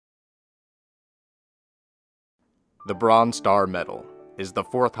The Bronze Star Medal is the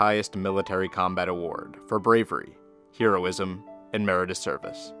fourth highest military combat award for bravery, heroism, and meritorious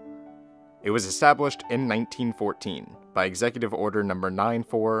service. It was established in 1914 by Executive Order No.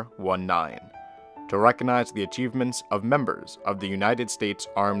 9419 to recognize the achievements of members of the United States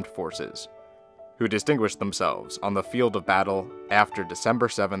Armed Forces who distinguished themselves on the field of battle after December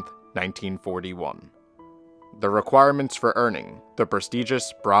 7, 1941. The requirements for earning the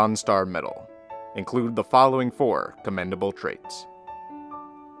prestigious Bronze Star Medal include the following four commendable traits.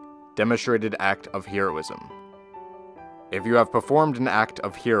 Demonstrated act of heroism. If you have performed an act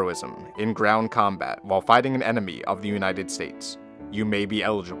of heroism in ground combat while fighting an enemy of the United States, you may be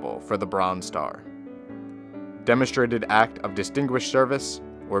eligible for the Bronze Star. Demonstrated act of distinguished service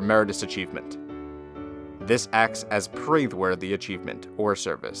or meritorious achievement. This acts as praiseworthy achievement or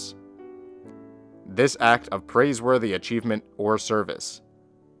service. This act of praiseworthy achievement or service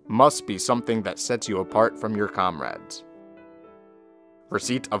must be something that sets you apart from your comrades.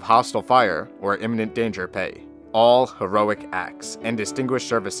 Receipt of hostile fire or imminent danger pay. All heroic acts and distinguished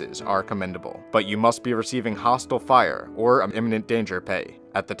services are commendable, but you must be receiving hostile fire or imminent danger pay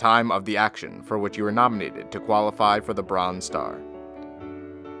at the time of the action for which you were nominated to qualify for the Bronze Star.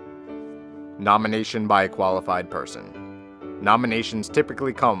 Nomination by a qualified person. Nominations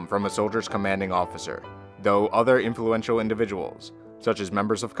typically come from a soldier's commanding officer, though other influential individuals, such as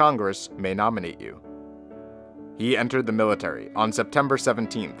members of Congress, may nominate you. He entered the military on September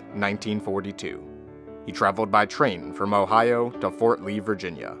 17, 1942. He traveled by train from Ohio to Fort Lee,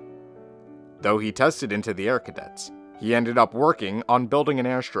 Virginia. Though he tested into the Air Cadets, he ended up working on building an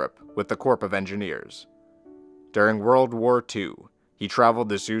airstrip with the Corps of Engineers. During World War II, he traveled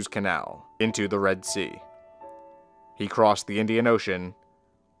the Suez Canal into the Red Sea. He crossed the Indian Ocean,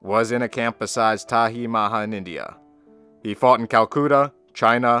 was in a camp besides Tahi Maha in India. He fought in Calcutta,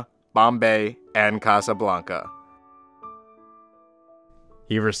 China, Bombay, and Casablanca.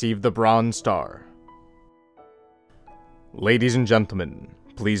 He received the Bronze Star. Ladies and gentlemen,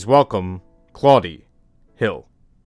 please welcome Claudie Hill.